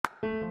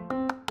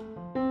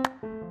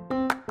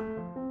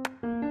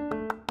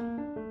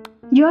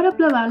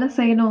யூரோப்ல வேலை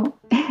செய்யணும்.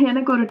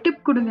 எனக்கு ஒரு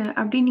டிப் குடுங்க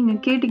அப்படின்னு நீங்க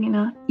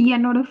கேட்டீங்கன்னா,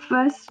 என்னோட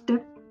first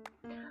tip,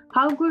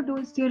 have good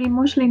was your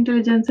emotional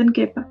இன்டெலிஜென்ஸ்ன்னு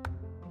கேட்பேன்.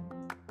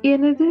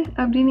 என்னது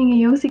அப்படின்னு நீங்க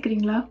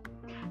யோசிக்கிறீங்களா?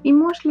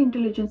 எமோஷனல்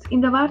இன்டெலிஜென்ஸ்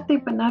இந்த வார்த்தை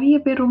இப்ப நெறைய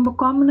பேர் ரொம்ப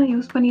காமனா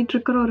யூஸ் பண்ணிட்டு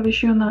இருக்கிற ஒரு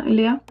விஷயம் தான்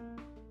இல்லையா?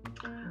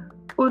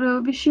 ஒரு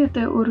விஷயத்த,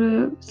 ஒரு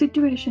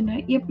சிச்சுவேஷன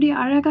எப்படி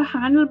அழகா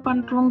ஹேண்டில்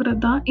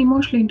பண்றோங்கிறது தான்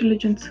எமோஷனல்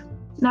இன்டெலிஜென்ஸ்.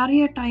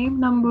 நெறைய டைம்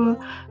நம்ப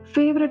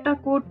ஃபேவரட்டா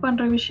கோட்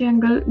பண்ற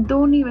விஷயங்கள்,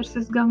 தோனி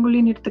வெர்சஸ்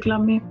கங்குலின்னு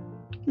எடுத்துக்கலாமே.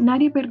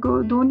 நெறைய பேர்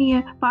தோனிய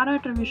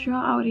பாராட்டுற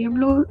விஷயம், அவர்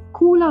எவ்ளோ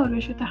கூலா ஒரு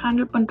விஷயத்த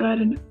ஹேண்டில்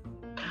பண்றாருன்னு.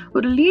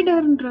 ஒரு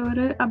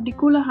லீடர்ன்றவரு அப்படி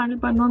கூலா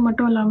ஹேண்டில் பண்ணணும்னு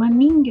மட்டும் இல்லாம,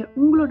 நீங்க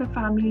உங்களோட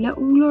ஃபேமிலில,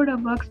 உங்களோட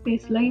வொர்க்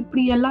ஸ்பேஸ்ல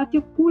இப்படி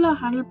எல்லாத்தையும் கூலா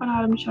ஹேண்டில் பண்ண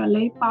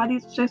ஆரம்பிச்சாலே பாதி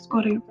ஸ்ட்ரெஸ்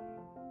குறையும்.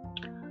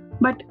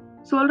 பட்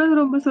சொல்றது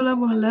ரொம்ப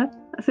சுலபம் இல்ல.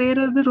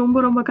 செய்றது ரொம்ப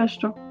ரொம்ப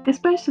கஷ்டம்.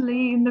 எஸ்பெஷலி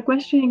இந்த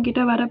கொஸ்டின்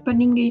என்கிட்ட வரப்ப,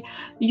 நீங்க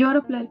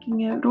யூரோப்ல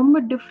இருக்கீங்க.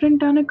 ரொம்ப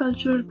டிஃபரெண்டான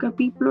கல்ச்சர் இருக்க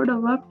பீப்பிளோட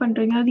வொர்க்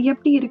பண்றீங்க. அது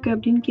எப்படி இருக்கு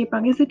அப்படின்னு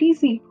கேட்பாங்க. Is it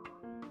easy?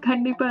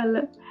 கண்டிப்பா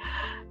இல்ல.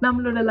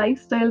 நம்மளோட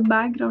லைஃப் ஸ்டைல்,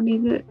 பேக்ரவுண்ட்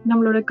இது,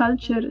 நம்மளோட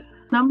கல்ச்சர்,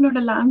 நம்மளோட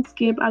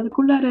லேண்ட்ஸ்கேப்,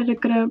 அதுக்குள்ளார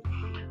இருக்கிற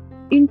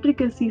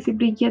இன்ட்ரிகசிஸ்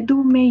இப்படி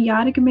எதுவுமே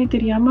யாருக்குமே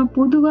தெரியாம,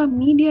 பொதுவா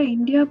மீடியா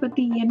இந்தியா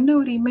பத்தி என்ன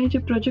ஒரு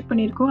இமேஜ ப்ரொஜெக்ட்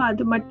பண்ணியிருக்கோ,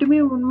 அது மட்டுமே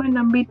உண்மை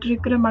நம்பிட்டு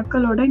இருக்கிற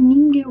மக்களோட,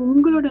 நீங்க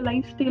உங்களோட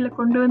லைஃப் ஸ்டைல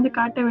கொண்டு வந்து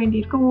காட்ட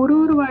வேண்டியிருக்கும். ஒரு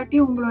ஒரு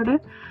வாட்டியும் உங்களோட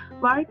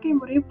வாழ்க்கை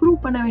முறைய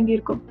ப்ரூவ் பண்ண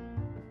வேண்டியிருக்கும்.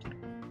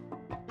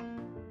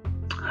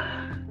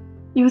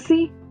 யூ சி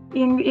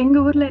எங்க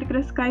ஊர்ல இருக்கிற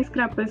ஸ்கை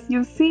ஸ்கிராப்பர்ஸ்,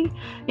 யூ சி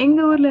எங்க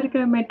ஊர்ல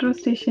இருக்கிற மெட்ரோ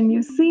ஸ்டேஷன்,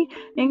 யூ சி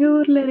எங்க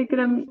ஊர்ல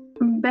இருக்கிற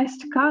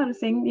பெஸ்ட்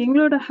கார்ஸ்,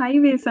 எங்களோட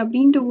ஹைவேஸ்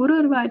அப்படின்ட்டு ஒரு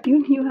ஒரு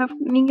வாட்டியும்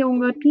நீங்க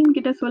உங்க டீம்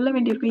கிட்ட சொல்ல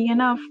வேண்டியிருக்கும்.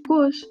 ஏன்னா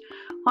அஃப்கோர்ஸ்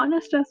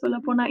ஹானஸ்டா சொல்ல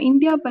போனா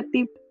இந்தியா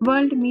பத்தி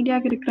வேர்ல்டு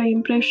மீடியாவுக்கு இருக்கிற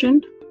இம்ப்ரெஷன்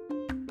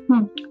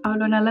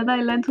அவ்வளோ நல்லதா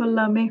இல்லைன்னு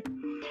சொல்லாமே.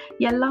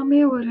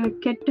 எல்லாமே ஒரு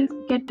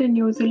கெட்ட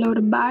நியூஸ், இல்லை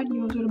ஒரு பேட்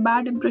நியூஸ், ஒரு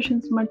பேட்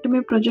இம்ப்ரெஷன்ஸ்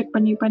மட்டுமே ப்ரொஜெக்ட்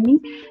பண்ணி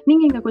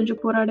நீங்க இங்க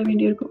கொஞ்சம் போராட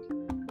வேண்டியிருக்கும்.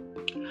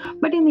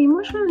 பட் இந்த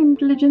எமோஷனல்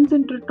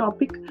இன்டெலிஜென்ஸ்ன்ற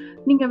டாபிக்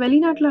நீங்க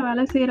வெளிநாட்டுல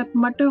வேலை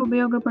செய்யறப்ப மட்டும்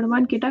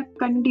உபயோகப்படுமான்னு கேட்டா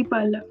கண்டிப்பா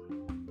இல்ல.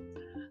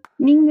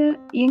 நீங்க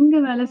எங்க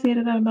வேலை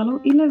செய்யறதா இருந்தாலும்,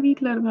 இல்ல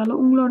வீட்ல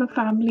இருந்தாலும், உங்களோட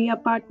family,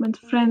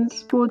 apartments, friends,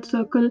 sports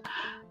circle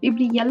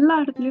இப்படி எல்லா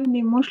இடத்துலயும் இந்த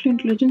எமோஷனல்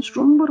இன்டெலிஜென்ஸ்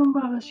ரொம்ப ரொம்ப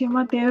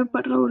அவசியமா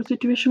தேவைப்படுற ஒரு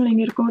சிச்சுவேஷன்ல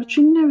நீங்க இருக்கும். ஒரு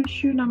சின்ன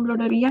விஷயம்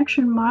நம்மளோட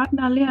ரியாக்ஷன்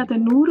மாறினாலே அதை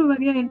 100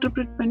 வகையா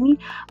இன்டர்பிரட் பண்ணி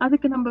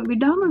அதுக்கு நம்ம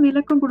விடாம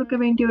விளக்கம் கொடுக்க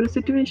வேண்டிய ஒரு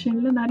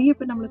சிச்சுவேஷன்ல நிறைய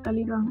பேர் நம்மளை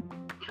தள்ளிடுவாங்க.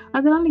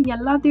 அதனால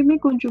எல்லாத்தையுமே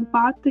கொஞ்சம்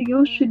பார்த்து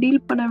யோசிச்சு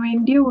டீல் பண்ண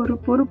வேண்டிய ஒரு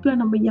பொறுப்புல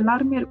நம்ம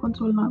எல்லாருமே இருக்கோம்னு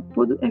சொல்லலாம்.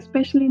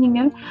 எஸ்பெஷலி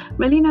நீங்க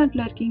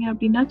வெளிநாட்டுல இருக்கீங்க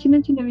அப்படின்னா, சின்ன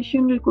சின்ன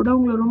விஷயங்கள் கூட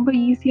உங்களை ரொம்ப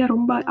ஈஸியா,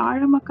 ரொம்ப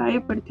ஆழமா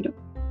காயப்படுத்திடும்.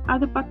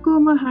 அதை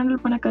பக்குவமா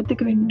ஹேண்டில் பண்ண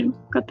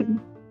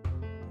கத்துக்கணும்.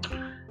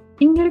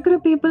 இங்க இருக்கிற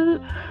பீப்புள்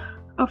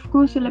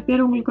அஃப்கோர்ஸ் சில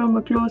பேர் உங்களுக்கு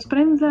ரொம்ப க்ளோஸ்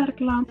ஃப்ரெண்ட்ஸாக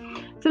இருக்கலாம்.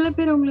 சில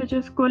பேர் உங்களை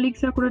ஜஸ்ட்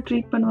கொலீக்ஸாக கூட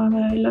ட்ரீட் பண்ணுவாங்க.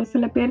 இல்லை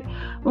சில பேர்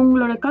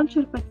உங்களோட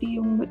கல்ச்சர் பற்றி,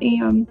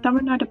 உங்கள்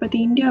தமிழ்நாட்டை பற்றி,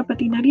 இந்தியாவை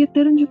பற்றி நிறைய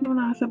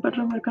தெரிஞ்சுக்கணும்னு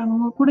ஆசைப்படுறவங்க இருக்காங்க.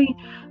 உங்க கூட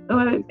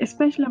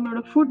எஸ்பெஷலி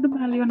நம்மளோட ஃபுட்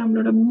மேலேயோ,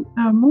 நம்மளோட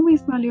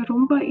மூவிஸ் மேலேயோ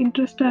ரொம்ப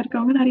இன்ட்ரெஸ்டாக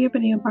இருக்கவங்க நிறைய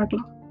பேர் நீங்கள்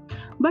பார்க்கலாம்.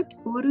 பட்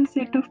ஒரு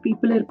செட் ஆஃப்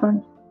பீப்புள்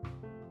இருப்பாங்க,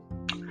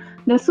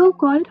 த சோ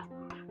கால்ட்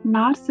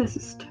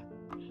நார்சிசிஸ்ட்.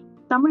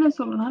 தமிழ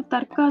சொல்லலாம்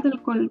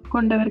தற்காதல்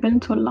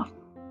கொண்டவர்கள்னு சொல்லலாம்.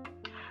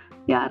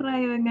 யாரா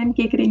இவங்கன்னு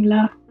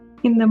கேக்குறீங்களா?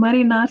 இந்த மாதிரி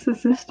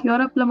நார்சிசிஸ்ட்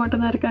யூரோப்ல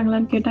மட்டும்தான்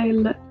இருக்காங்களான்னு கேட்டா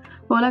இல்ல,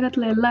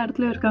 உலகத்துல எல்லா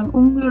இடத்துலயும் இருக்காங்க.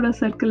 உங்களோட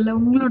சர்க்கிள்ல,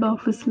 உங்களோட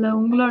ஆஃபீஸ்ல,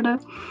 உங்களோட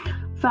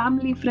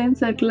ஃபேமிலி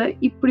ஃப்ரெண்ட்ஸ் சர்க்கிள்ல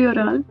இப்படி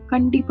ஒரு ஆள்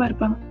கண்டிப்பா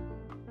இருப்பாங்க.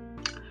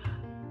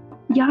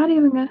 யார்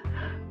இவங்க?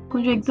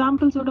 கொஞ்சம்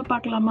எக்ஸாம்பிள்ஸோட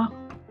பார்க்கலாமா?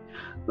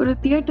 ஒரு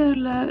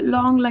தியேட்டர்ல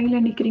லாங் லைன்ல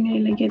நிக்கிறீங்க,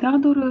 இல்லை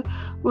ஏதாவது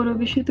ஒரு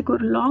விஷயத்துக்கு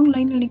ஒரு லாங்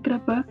லைன்ல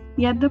நிக்கிறப்ப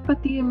எதை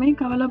பத்தியுமே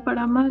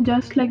கவலைப்படாம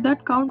ஜஸ்ட் லைக்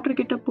தட் கவுண்டர்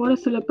கிட்ட போற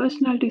சில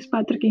பர்சனாலிட்டிஸ்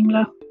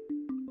பார்த்திருக்கீங்களா?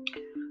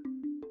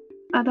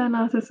 அதான்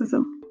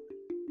narcissism.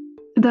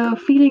 The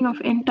feeling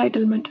of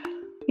entitlement.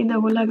 இந்த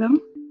உலகம்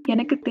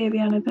எனக்கு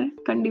தேவையானதை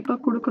கண்டிப்பா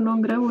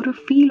கொடுக்கணுங்கிற ஒரு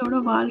ஃபீலோட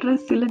வாழ்ற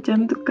சில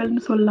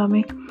ஜந்துக்கள்னு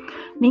சொல்லாமே.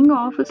 நீங்க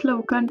ஆஃபீஸ்ல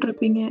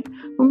உட்காந்துருப்பீங்க,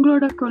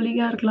 உங்களோட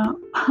கொலீகா இருக்கலாம்,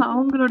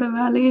 அவங்களோட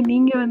வேலையை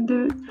நீங்க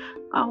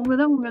அவங்க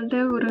தான் உங்கள்ட்ட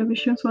ஒரு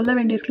விஷயம் சொல்ல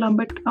வேண்டியிருக்கலாம்.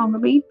 பட் அவங்க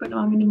வெயிட்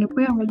பண்ணுவாங்க, நீங்க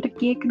போய் அவங்கள்ட்ட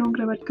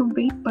கேட்கணுங்கிற வரைக்கும்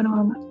வெயிட்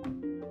பண்ணுவாங்க.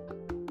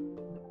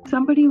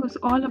 somebody was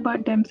all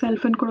about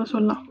themselves ன்னு கூட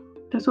சொல்லலாம்.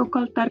 த சோ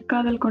கால்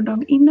தற்காதல்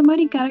கொண்டவங்க. இந்த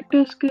மாதிரி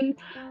கேரக்டர்ஸ்க்கு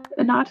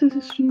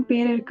நார்சிசிஸ்ட்னு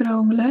பேர்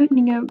இருக்கிறவங்கள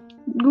நீங்க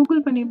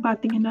கூகுள் பண்ணி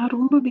பார்த்தீங்கன்னா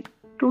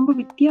ரொம்ப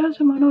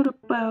வித்தியாசமான ஒரு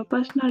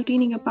பர்சனாலிட்டி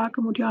நீங்க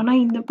பார்க்க முடியும். ஆனா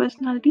இந்த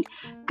பர்சனாலிட்டி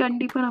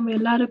கண்டிப்பா நம்ம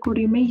எல்லாரும்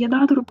கூடயுமே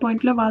ஏதாவது ஒரு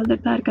பாயிண்ட்ல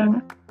வாழ்ந்துட்டு தான் இருக்காங்க.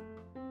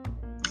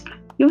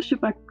 யோசிச்சு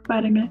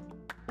பாருங்க.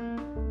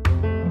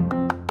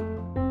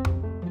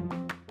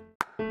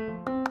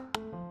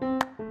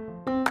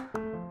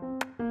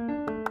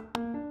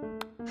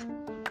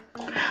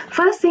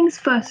 ஃபர்ஸ்ட்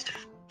திங்ஸ் ஃபர்ஸ்ட்,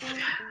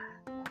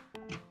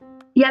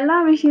 எல்லா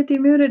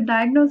விஷயத்தையுமே ஒரு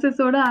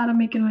டயக்னோசிஸோட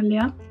ஆரம்பிக்கணும்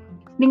இல்லையா?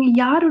 நீங்க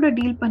யாரோட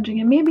டீல்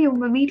பண்றீங்க? மேபி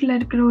உங்க வீட்டில்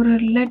இருக்கிற ஒரு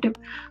ரிலேட்டிவ்,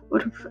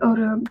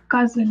 ஒரு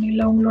கசின்,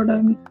 இல்லை உங்களோட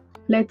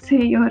let's say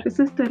your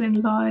sister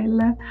in லா,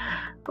 இல்லை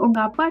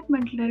உங்கள்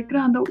அப்பார்ட்மெண்ட்டில் இருக்கிற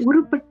அந்த ஒரு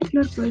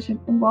பர்டிகுலர்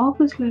பர்சன், உங்கள்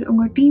ஆஃபீஸில்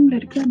உங்கள் டீமில்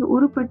இருக்கிற அந்த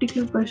ஒரு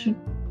பர்டிகுலர் பர்சன்,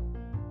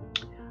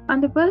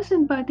 அந்த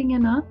பர்சன்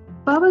பார்த்தீங்கன்னா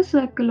பவர்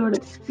சர்க்கிளோட,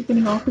 இப்போ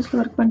நீங்கள் ஆஃபீஸில்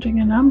ஒர்க்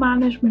பண்ணுறீங்கன்னா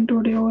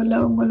மேனேஜ்மெண்ட்டோடையோ இல்லை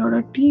உங்களோட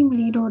டீம்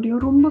லீடோடையோ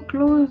ரொம்ப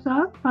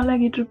க்ளோஸாக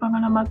பழகிட்டு இருப்பாங்க.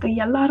 நம்ம மற்ற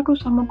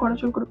எல்லாருக்கும் செம்ம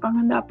குறைச்சல் கொடுப்பாங்க.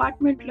 அந்த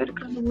அப்பார்ட்மெண்ட்டில்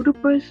இருக்கிற அந்த ஒரு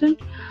பர்சன்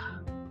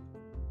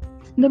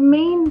இந்த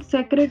மெயின்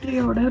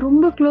செக்ரட்டரியோட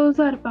ரொம்ப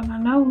க்ளோஸாக இருப்பாங்க.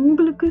 ஆனால்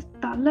உங்களுக்கு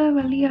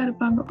தலைவலியாக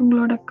இருப்பாங்க.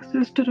 உங்களோட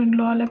சிஸ்டர்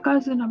இன்லோ இல்லை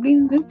கசின்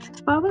அப்படின்னு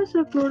பவர்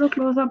சர்க்கிளோட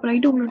க்ளோஸாக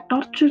போயிட்டு உங்களை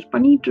டார்ச்சர்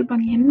பண்ணிட்டு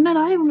இருப்பாங்க.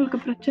 என்னடா இவங்களுக்கு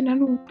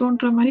பிரச்சனைன்னு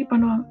தோன்ற மாதிரி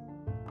பண்ணுவாங்க.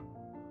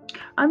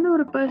 அந்த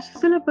ஒரு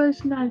சில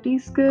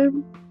பர்சனாலிட்டிஸ்க்கு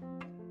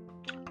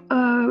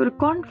ஒரு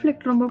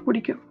கான்ஃப்ளிக்ட் ரொம்ப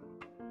பிடிக்கும்.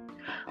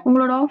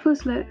 உங்களோட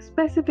ஆஃபீஸில்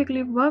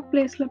ஸ்பெசிஃபிக்லி ஒர்க்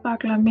பிளேஸில்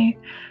பார்க்கலாமே,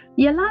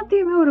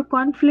 எல்லாத்தையுமே ஒரு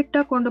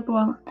கான்ஃப்ளிக்டாக கொண்டு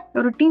போவாங்க.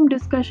 ஒரு டீம்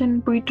டிஸ்கஷன்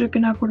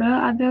போயிட்டுருக்குன்னா கூட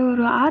அதை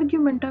ஒரு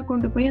ஆர்கியூமெண்ட்டாக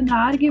கொண்டு போய் அந்த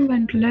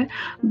ஆர்கியூமெண்ட்டில்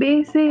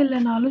பேஸே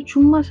இல்லைனாலும்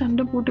சும்மா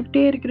சண்டை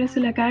போட்டுக்கிட்டே இருக்கிற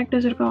சில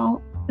கேரக்டர்ஸ் இருக்கும்.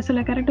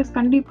 சில கேரக்டர்ஸ்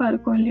கண்டிப்பாக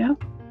இருக்கும் இல்லையா?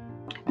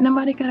 இந்த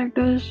மாதிரி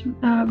கேரக்டர்ஸ்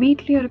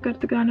வீட்லேயும்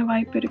இருக்கிறதுக்கான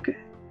வாய்ப்பு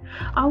இருக்குது.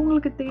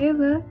 அவங்களுக்கு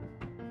தேவை,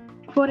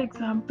 ஃபார்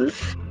எக்ஸாம்பிள்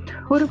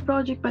ஒரு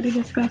ப்ராஜெக்ட் பற்றி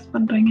டிஸ்கஸ்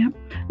பண்ணுறீங்க,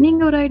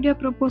 நீங்கள் ஒரு ஐடியா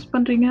ப்ரப்போஸ்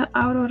பண்ணுறீங்க,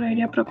 அவர் ஒரு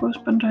ஐடியா ப்ரப்போஸ்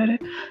பண்ணுறாரு.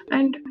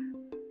 அண்ட்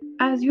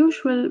ஆஸ்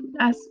யூஷுவல்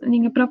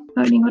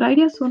நீங்கள் ஒரு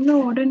ஐடியா சொன்ன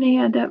உடனே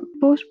அதை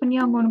போஸ்ட் பண்ணி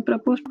அவங்க ஒன்று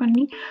ப்ரப்போஸ்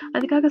பண்ணி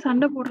அதுக்காக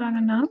சண்டை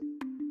போடுறாங்கன்னா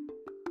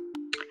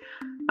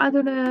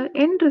அதோட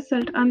எண்ட்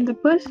ரிசல்ட் அந்த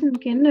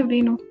பர்சனுக்கு என்ன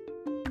வேணும்?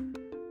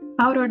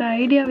 அவரோட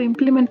ஐடியாவை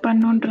இம்ப்ளிமெண்ட்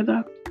பண்ணணுன்றதா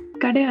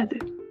கிடையாது,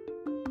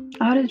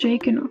 அவரை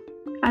ஜெயிக்கணும்.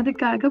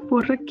 அதுக்காக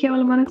போடுற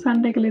கேவலமான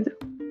சண்டைகள் இது.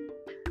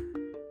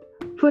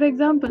 ஃபார்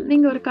எக்ஸாம்பிள்,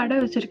 நீங்கள் ஒரு கடை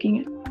வச்சுருக்கீங்க.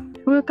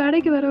 உங்கள்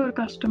கடைக்கு வர ஒரு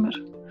கஸ்டமர்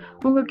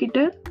உங்ககிட்ட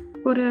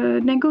ஒரு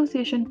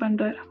நெகோசியேஷன்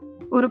பண்ணுறாரு.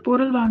 ஒரு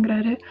பொருள்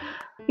வாங்குறாரு,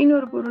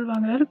 இன்னொரு பொருள்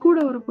வாங்குறாரு, கூட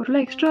ஒரு பொருளை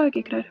எக்ஸ்ட்ராவாக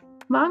கேட்குறாரு.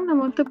 வாங்கின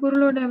மொத்த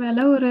பொருளோட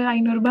விலை ஒரு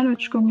 500 ரூபான்னு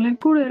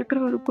வச்சுக்கோங்களேன். கூட இருக்கிற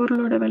ஒரு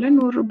பொருளோட விலை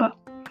 100 ரூபாய்.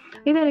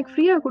 இதை எனக்கு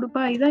ஃப்ரீயாக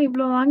கொடுப்பா, இதான்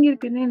இவ்வளோ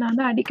வாங்கியிருக்குன்னு நான்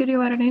தான் அடிக்கடி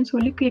வரேன்னு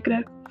சொல்லி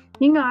கேட்குறாரு.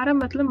 நீங்கள்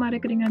ஆரம்பத்தில்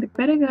மறைக்கிறீங்க. அதுக்கு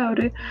பிறகு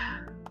அவர்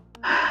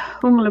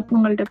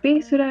உங்கள்கிட்ட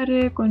பேசுகிறாரு.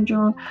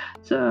 கொஞ்சம்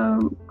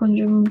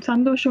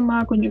சந்தோஷமா,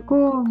 கொஞ்சம்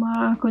கோவமா,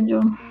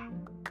 கொஞ்சம்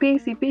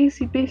பேசி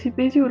பேசி பேசி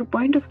பேசி ஒரு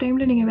பாயிண்ட் ஆஃப்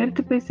டைமில் நீங்கள்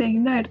வெறுத்து பேசி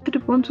இருந்தால்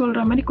எடுத்துகிட்டு போன்னு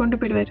சொல்கிற மாதிரி கொண்டு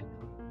போயிடுவார்.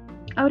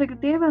 அவருக்கு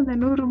தேவை அந்த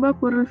 100 ரூபாய்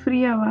பொருள்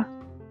ஃப்ரீயாவா?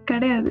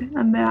 கிடையாது.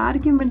 அந்த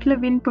ஆர்கியூமெண்ட்டில்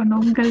வின்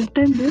பண்ணும்.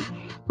 உங்கள்கிட்ட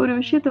ஒரு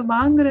விஷயத்தை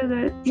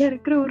வாங்குறதுல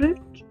இருக்கிற ஒரு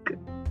கிக்.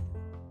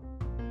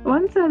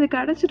 ஒன்ஸ் அது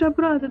கிடைச்சிட்ட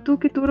அப்புறம் அதை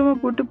தூக்கி தூரமாக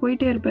போட்டு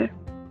போயிட்டே இருப்பார்.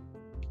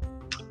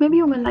 மேபி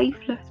உங்கள்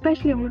லைஃப்பில்,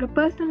 எஸ்பெஷலி உங்களோட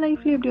பர்சனல்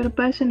லைஃப்லேயே இப்படி ஒரு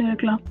பர்சன்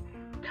இருக்கலாம்.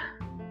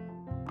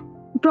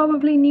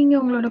 ப்ராபப்ளி நீங்கள்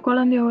உங்களோட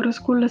குழந்தைய ஒரு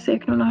ஸ்கூலில்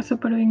சேர்க்கணுன்னு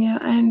ஆசைப்படுவீங்க.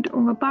 அண்ட்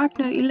உங்கள்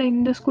பார்ட்னர் இல்லை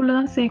இந்த ஸ்கூலில்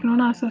தான்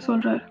சேர்க்கணுன்னு ஆசை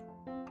சொல்கிறார்.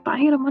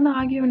 பயங்கரமான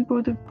ஆர்கியூமெண்ட்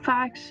போகுது.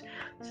 ஃபேக்ட்ஸ்,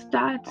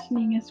 ஸ்டாட்ஸ்,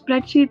 நீங்கள்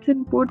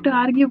ஸ்ப்ரெட்ஷீட்ஸ்ன்னு போட்டு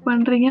ஆர்கியூ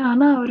பண்ணுறீங்க.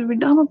 ஆனால் அவர்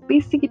விடாமல்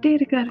பேசிக்கிட்டே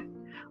இருக்கார்.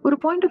 ஒரு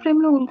பாயிண்ட் ஆஃப்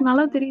டைமில் உங்களுக்கு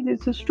நல்லா தெரியுது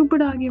இட்ஸ்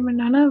ஸ்டூபிட்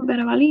ஆர்கியூமெண்ட். ஆனால்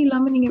வேறு வழி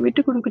இல்லாமல் நீங்கள்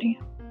விட்டு கொடுக்குறீங்க.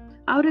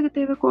 அவருக்கு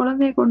தேவை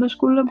குழந்தைய கொண்டு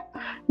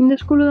இந்த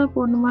ஸ்கூலில் தான்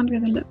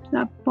போடணுமான்றது இல்லை.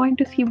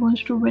 Point is he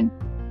wants to win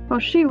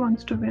or she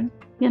wants to win.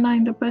 ஏன்னா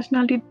இந்த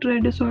பர்சனாலிட்டி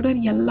டிஸார்டர்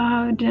எல்லா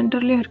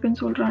ஜெண்டர்லேயும்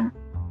இருக்குன்னு சொல்கிறாங்க.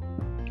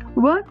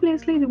 ஒர்க்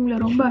பிளேஸில் இது உங்களை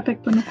ரொம்ப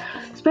அஃபெக்ட் பண்ணும்.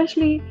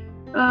 எஸ்பெஷலி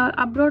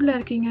அப்ராடில்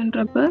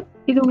இருக்கீங்கன்றப்ப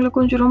இது உங்களை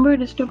கொஞ்சம் ரொம்ப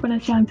டிஸ்டர்ப் பண்ண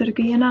சான்ஸ்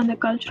இருக்குது. ஏன்னா அந்த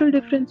கல்ச்சுரல்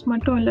டிஃப்ரென்ஸ்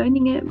மட்டும் இல்லை,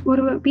 நீங்கள்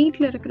ஒரு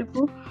வீட்டில்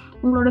இருக்கிறப்போ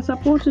உங்களோட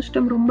சப்போர்ட்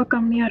சிஸ்டம் ரொம்ப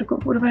கம்மியாக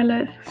இருக்கும். ஒரு வேளை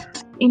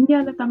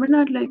இந்தியாவில்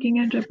தமிழ்நாட்டில்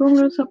இருக்கீங்கன்றப்போ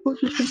உங்களோட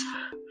சப்போர்ட் சிஸ்டம்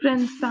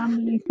ஃப்ரெண்ட்ஸ்,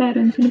 ஃபேமிலி,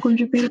 பேரண்ட்ஸ்னு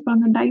கொஞ்சம் பேர்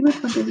இருப்பாங்க.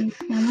 டைவர்ட் பண்ணுறது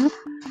ஈஸி. ஆனால்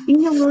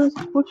இங்கே உங்களோட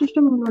சப்போர்ட்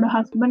சிஸ்டம் உங்களோட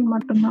ஹஸ்பண்ட்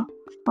மட்டும்தான்,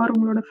 அவர்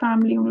உங்களோட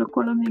ஃபேமிலி, உங்களோட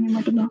குழந்தைங்க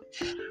மட்டும்தான்.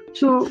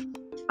 ஸோ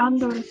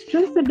அந்த ஒரு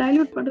ஸ்ட்ரெஸ்ஸை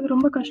டைல்யூட் பண்ணுறது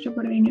ரொம்ப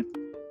கஷ்டப்படுவீங்க.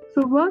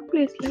 ஸோ ஒர்க்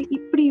பிளேஸில்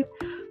இப்படி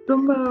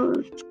ரொம்ப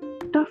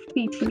டஃப்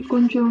பீப்புள்,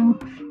 கொஞ்சம்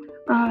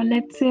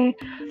லெட்ஸே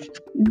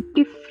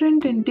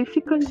டிஃப்ரெண்ட் அண்ட்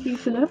டிஃபிகல்ட்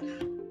பீப்புளை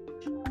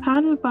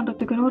ஹேண்டில்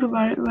பண்ணுறதுக்குன்னு ஒரு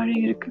வழி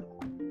இருக்குது.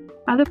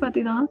 அதை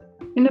பற்றி தான்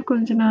இன்னும்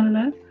கொஞ்ச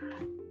நாளில்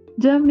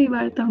ஜெர்மனி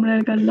வாழ்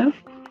தமிழர்களில்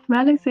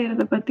வேலை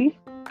செய்கிறத பற்றி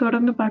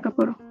தொடர்ந்து பார்க்க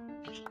போகிறோம்.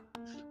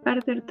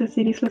 அடுத்தடுத்த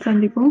சீரீஸில்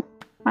சந்திப்போம்.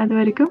 அது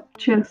வரைக்கும்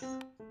cheers.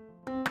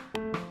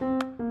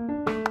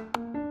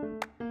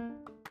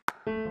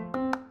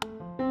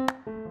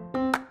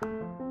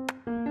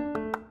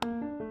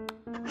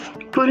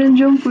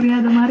 புரிஞ்சும்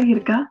புரியாத மாதிரி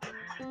இருக்கா?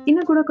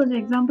 இன்னும் கூட கொஞ்சம்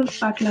எக்ஸாம்பிள்ஸ்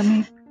பார்க்கலாமே.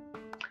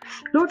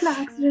 ரோட்ல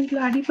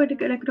ஆக்சிடென்ட்ல அடிபட்டு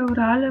கிடக்கிற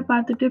ஒரு ஆளை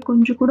பார்த்துட்டு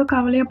கொஞ்சம் கூட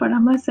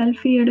கவலையப்படாம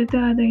செல்ஃபி எடுத்து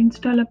அதை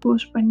இன்ஸ்டால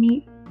போஸ்ட் பண்ணி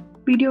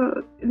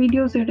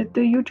வீடியோஸ்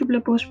எடுத்து யூடியூப்ல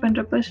போஸ்ட்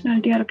பண்ற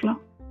பர்சனாலிட்டியா இருக்கலாம்.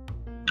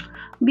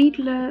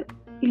 வீட்டில்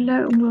இல்லை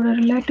உங்களோட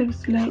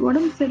ரிலேட்டிவ்ஸில்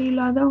உடம்பு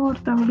சரியில்லாதவங்க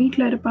ஒருத்தவங்க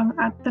வீட்டில் இருப்பாங்க.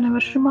 அத்தனை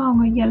வருஷமா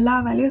அவங்க எல்லா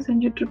வேலையும்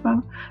செஞ்சுட்டு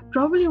இருப்பாங்க.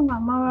 ப்ராபப்ளி உங்கள்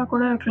அம்மாவாக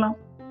கூட இருக்கலாம்.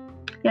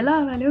 எல்லா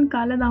வேலையும்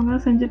காலையில் அவங்க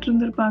தான் செஞ்சுட்டு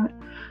இருந்திருப்பாங்க.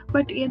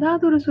 பட்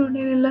ஏதாவது ஒரு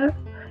சூழ்நிலையில்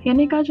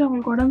என்னைக்காச்சும்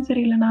அவங்களுக்கு உடம்பு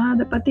சரியில்லைன்னா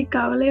அதை பற்றி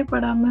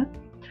கவலையப்படாமல்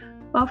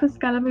ஆஃபீஸ்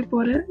கிளம்பி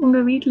போகிற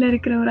உங்கள் வீட்டில்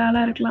இருக்கிற ஒரு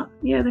ஆளாக இருக்கலாம்.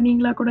 அது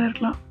நீங்களாக கூட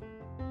இருக்கலாம்.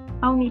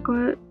 அவங்களுக்கு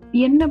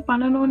என்ன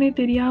பண்ணணும்னே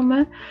தெரியாம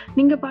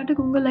நீங்க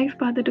பாட்டுக்கு உங்க லைஃப்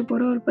பார்த்துட்டு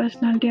போற ஒரு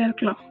பர்சனாலிட்டியா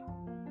இருக்கலாம்.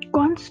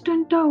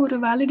 கான்ஸ்டன்டா ஒரு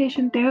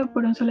வேலிடேஷன்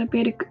தேவைப்படும் சில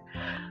பேருக்கு.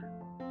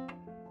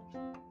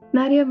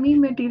 நிறைய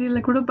மீம் மெட்டீரியல்ல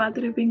கூட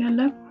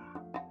பார்த்துருப்பீங்கல்ல,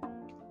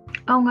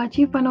 அவங்க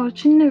அச்சீவ் பண்ண ஒரு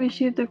சின்ன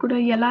விஷயத்த கூட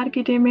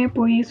எல்லார்கிட்டயுமே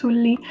போய்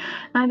சொல்லி,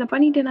 நான் இதை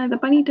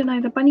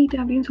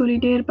பண்ணிட்டேன் அப்படின்னு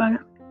சொல்லிட்டே இருப்பாங்க.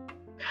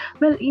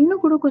 வெல்,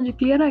 இன்னும் கூட கொஞ்சம்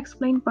கிளியரா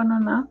எக்ஸ்பிளைன்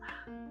பண்ணோம்னா,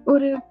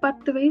 ஒரு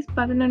 10 வயசு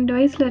 12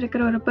 வயசுல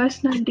இருக்கிற ஒரு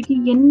பர்சனாலிட்டிக்கு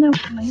என்ன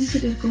மைண்ட்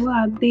செட் இருக்கோ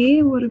அதே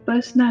ஒரு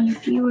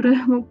பர்சனாலிட்டி ஒரு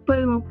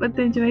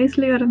 30-35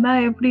 வயசுல இருந்தா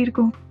எப்படி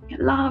இருக்கும்?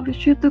 எல்லா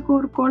விஷயத்துக்கும்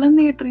ஒரு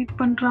குழந்தைய ட்ரீட்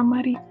பண்ற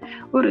மாதிரி,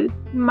 ஒரு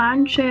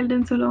மேன்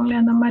சைல்டுன்னு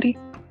சொல்லுவாங்களே அந்த மாதிரி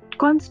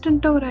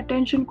கான்ஸ்டன்டா ஒரு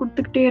அட்டென்ஷன்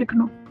கொடுத்துக்கிட்டே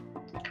இருக்கணும்.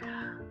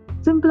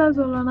 சிம்பிளா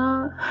சொல்லணும்னா,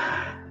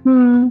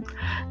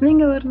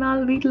 நீங்க ஒரு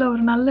நாள் வீட்டுல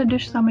ஒரு நல்ல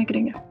டிஷ்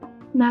சமைக்கிறீங்க,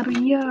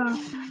 நிறைய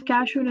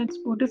கேஷ்யூ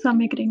நட்ஸ் போட்டு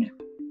சமைக்கிறீங்க.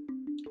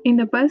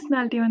 இந்த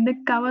பர்சனாலிட்டி வந்து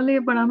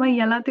கவலையப்படாம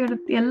எல்லாத்தையும்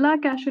எடுத்து எல்லா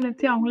கேஷ்யூ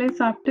நட்ஸையும் அவங்களே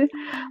சாப்பிட்டு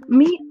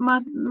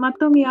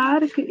மத்தவங்க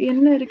யாருக்கு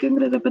என்ன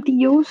இருக்குங்கிறத பத்தி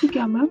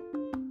யோசிக்காம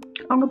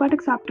அவங்க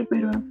பாட்டுக்கு சாப்பிட்டு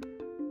போயிடுவாங்க.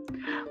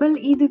 வெல்,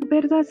 இதுக்கு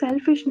பேர் தான்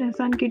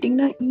செல்ஃபிஷ்னஸ்ஸான்னு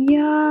கேட்டிங்கன்னா,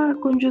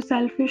 கொஞ்சம்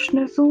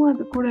செல்ஃபிஷ்னஸும்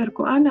அது கூட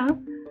இருக்கும். ஆனா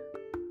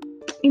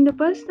இந்த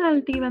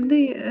பர்சனாலிட்டி வந்து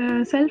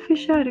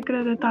செல்ஃபிஷா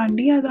இருக்கிறத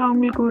தாண்டி அது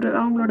அவங்களுக்கு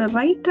அவங்களோட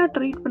ரைட்டா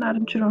ட்ரீட் பண்ண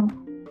ஆரம்பிச்சிருவாங்க.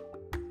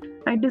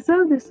 ஐ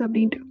டிசர்வ் திஸ்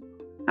அப்படின்ட்டு.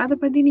 அதை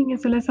பத்தி நீங்க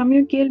சில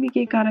சமயம் கேள்வி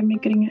கேட்க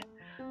ஆரம்பிக்கிறீங்க.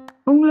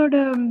 உங்களோட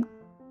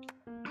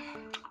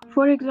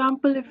for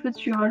example, if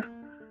it's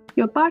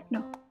your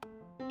partner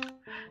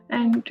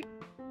and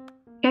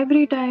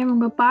every time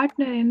உங்க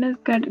பார்ட்னர் என்ன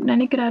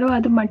நினைக்கிறாரோ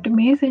அது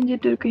மட்டுமே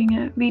செஞ்சுட்டு இருக்கீங்க.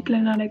 வீட்டுல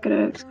நடக்கிற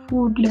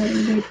ஃபுட்ல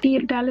இருந்து,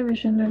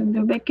 டெலிவிஷன்ல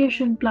இருந்து,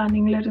 வெக்கேஷன்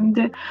பிளானிங்ல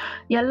இருந்து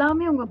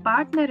எல்லாமே உங்க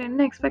பார்ட்னர் என்ன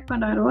எக்ஸ்பெக்ட்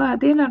பண்றாரோ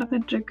அதே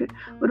நடந்துட்டு இருக்கு.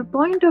 ஒரு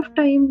பாயிண்ட் ஆஃப்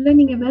டைம்ல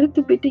நீங்க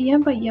வெறுத்து போயிட்டு,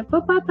 ஏன்பா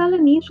எப்ப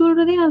பார்த்தாலும் நீ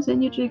சொல்றதே நான்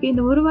செஞ்சுட்டு இருக்கேன்,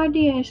 இந்த ஒரு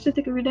வாட்டி என்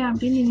இஷ்டத்துக்கு விட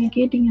அப்படின்னு நீங்க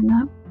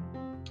கேட்டீங்கன்னா,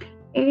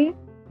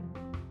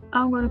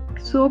 அவங்க ஒரு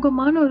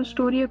சோகமான ஒரு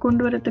ஸ்டோரியை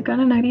கொண்டு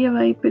வரதுக்கான நிறைய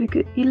வாய்ப்பு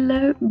இருக்கு.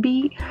 இல்ல பி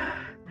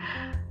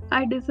ஐ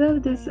டிசர்வ்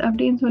திஸ்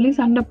அப்படின்னு சொல்லி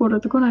சண்டை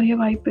போடுறதுக்கும் நிறைய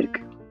வாய்ப்பு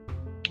இருக்கு.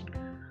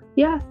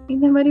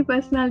 இந்த மாதிரி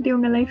பர்சனாலிட்டி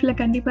உங்க லைஃப்ல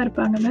கண்டிப்பா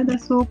இருப்பாங்கல்ல, த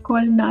சோ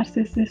கால்ட்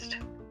நார்சிசிஸ்ட்.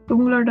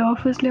 உங்களோட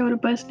ஆஃபீஸ்ல ஒரு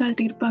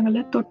பர்சனாலிட்டி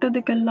இருப்பாங்கல்ல,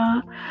 தொட்டதுக்கெல்லாம்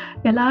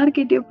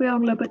எல்லார்கிட்டயும் போய்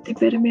அவங்கள பத்தி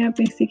பெருமையா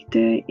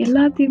பேசிக்கிட்டு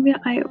எல்லாத்தையுமே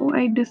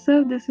ஐ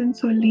டிசர்வ் திஸ்ன்னு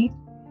சொல்லி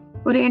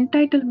ஒரு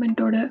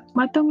என்டைட்டில்மெண்ட்டோட,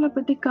 மற்றவங்கள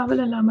பத்தி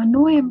கவலை இல்லாம,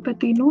 no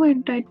empathy,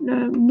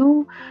 no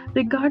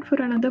regard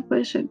for another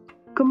person,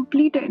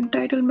 complete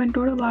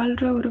என்டைட்டில்மெண்ட்டோட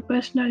வாழ்ற ஒரு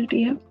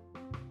பர்சனாலிட்டியை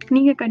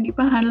நீங்க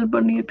கண்டிப்பா ஹேண்டில்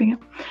பண்ணியிருப்பீங்க.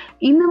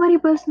 இந்த மாதிரி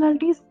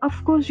பர்சனாலிட்டிஸ்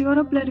அஃப்கோர்ஸ்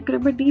யூரோப்ல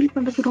இருக்கிறப்ப டீல்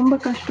பண்றது ரொம்ப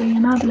கஷ்டம்.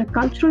 ஏன்னா அதுல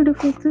கல்ச்சுரல்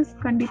டிஃபரன்சஸ்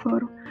கண்டிப்பா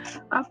வரும்.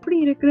 அப்படி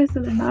இருக்கிற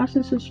சில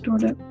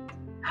நார்சிசிஸ்டோட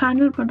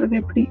ஹேண்டில் பண்றது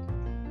எப்படி,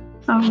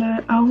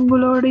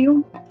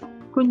 அவங்களோடையும்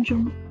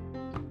கொஞ்சம்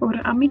ஒரு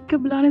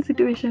அமிக்கபிளான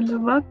சிச்சுவேஷன்ல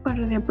ஒர்க்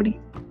பண்றது எப்படி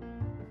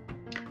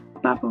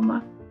பார்ப்போமா?